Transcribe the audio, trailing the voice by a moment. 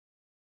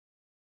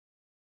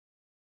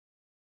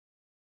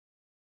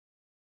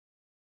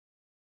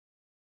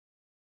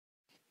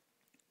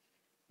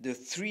The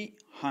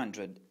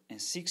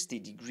 360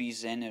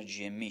 degrees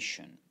energy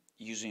emission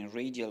using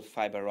radial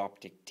fiber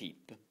optic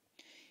tip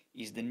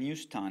is the new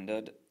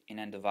standard in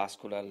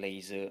endovascular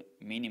laser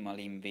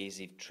minimally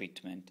invasive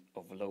treatment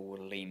of lower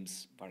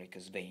limbs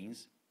varicose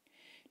veins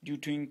due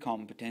to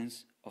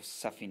incompetence of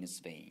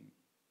saphenous vein.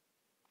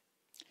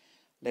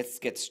 Let's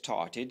get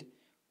started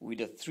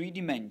with a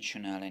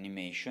three-dimensional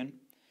animation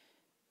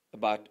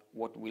about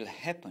what will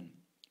happen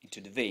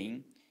into the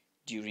vein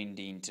during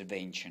the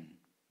intervention.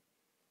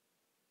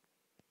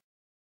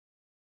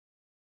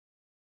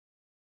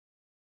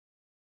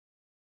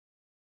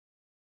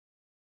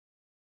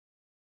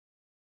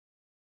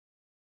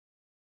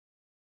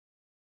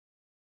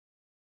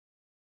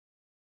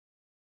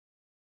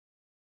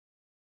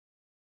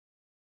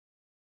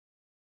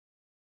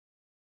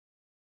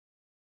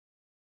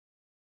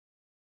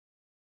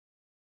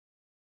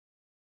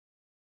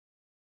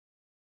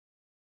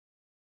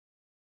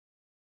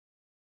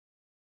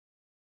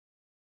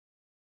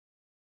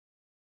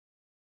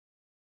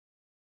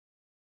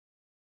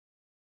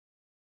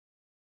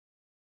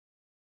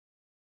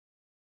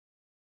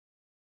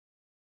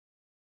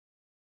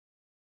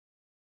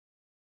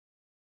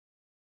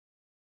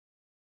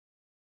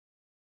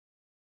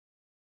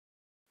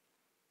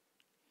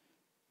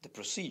 The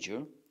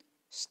procedure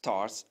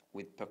starts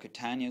with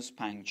percutaneous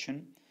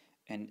punction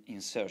and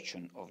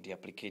insertion of the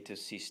applicator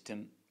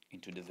system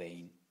into the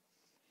vein.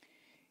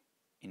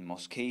 In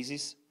most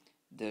cases,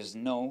 there's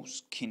no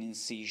skin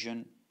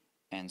incision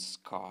and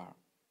scar.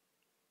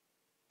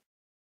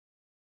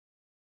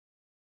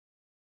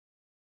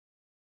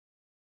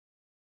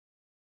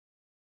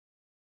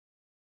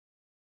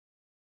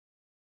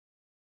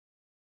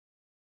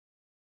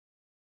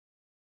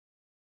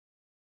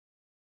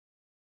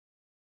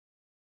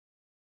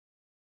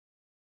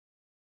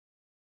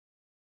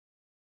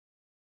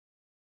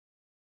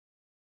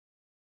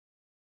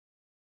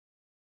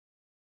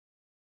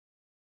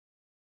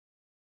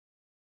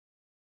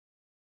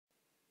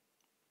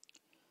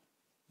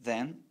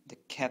 Then the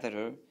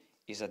catheter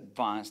is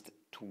advanced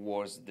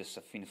towards the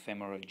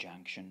saphenofemoral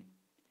junction.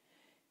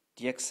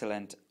 The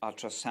excellent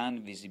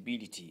ultrasound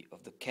visibility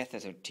of the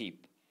catheter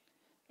tip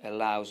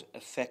allows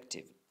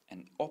effective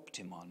and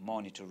optimal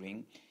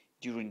monitoring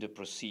during the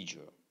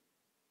procedure.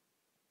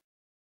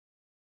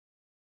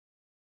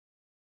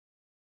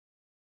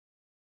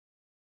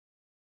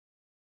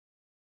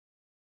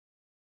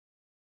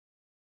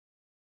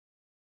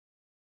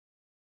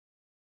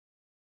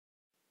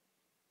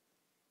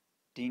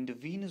 The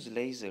endovenous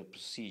laser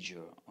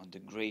procedure on the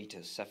greater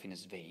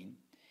saphenous vein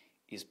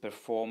is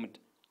performed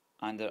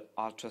under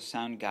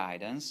ultrasound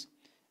guidance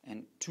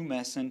and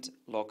tumescent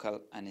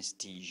local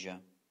anesthesia.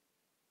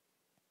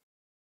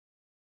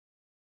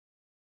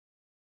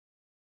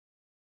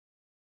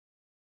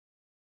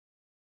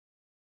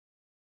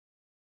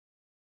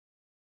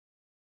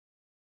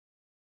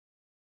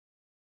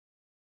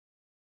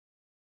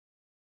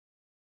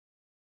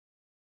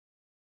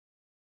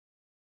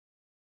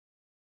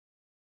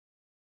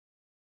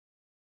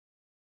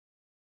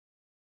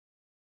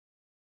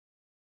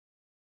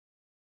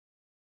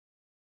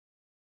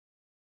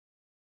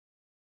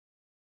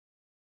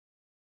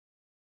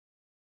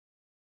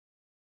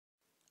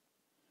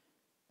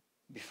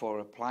 Before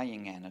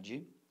applying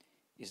energy,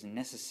 it is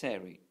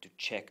necessary to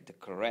check the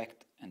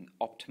correct and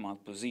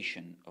optimal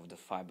position of the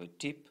fiber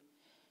tip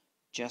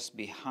just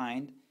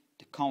behind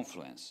the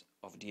confluence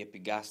of the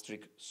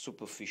epigastric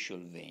superficial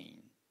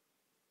vein.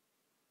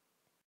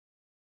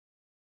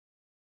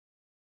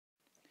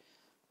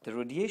 The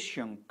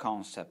radiation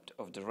concept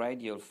of the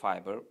radial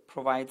fiber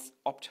provides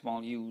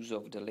optimal use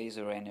of the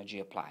laser energy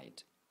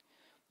applied.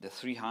 The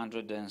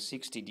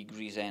 360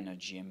 degrees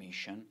energy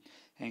emission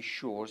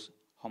ensures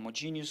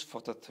homogeneous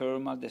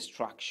photothermal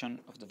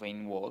destruction of the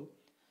vein wall,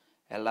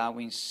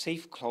 allowing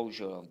safe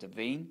closure of the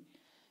vein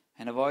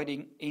and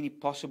avoiding any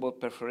possible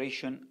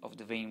perforation of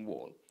the vein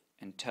wall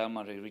and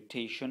thermal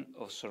irritation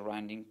of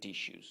surrounding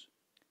tissues.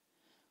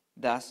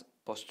 Thus,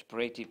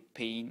 postoperative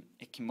pain,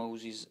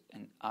 ecchymosis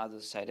and other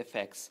side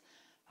effects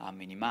are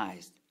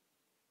minimized.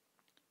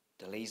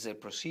 The laser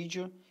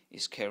procedure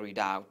is carried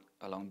out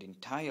along the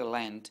entire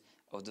length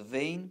of the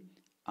vein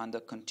under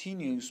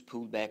continuous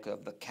pullback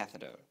of the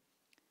catheter.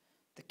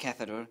 The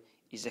catheter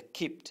is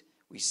equipped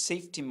with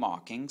safety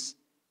markings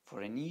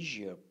for an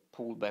easier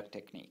pullback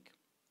technique.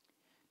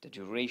 The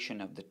duration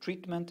of the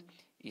treatment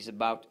is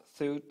about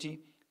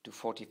 30 to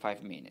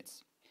 45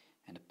 minutes,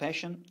 and the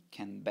patient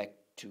can back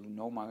to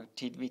normal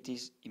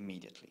activities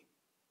immediately.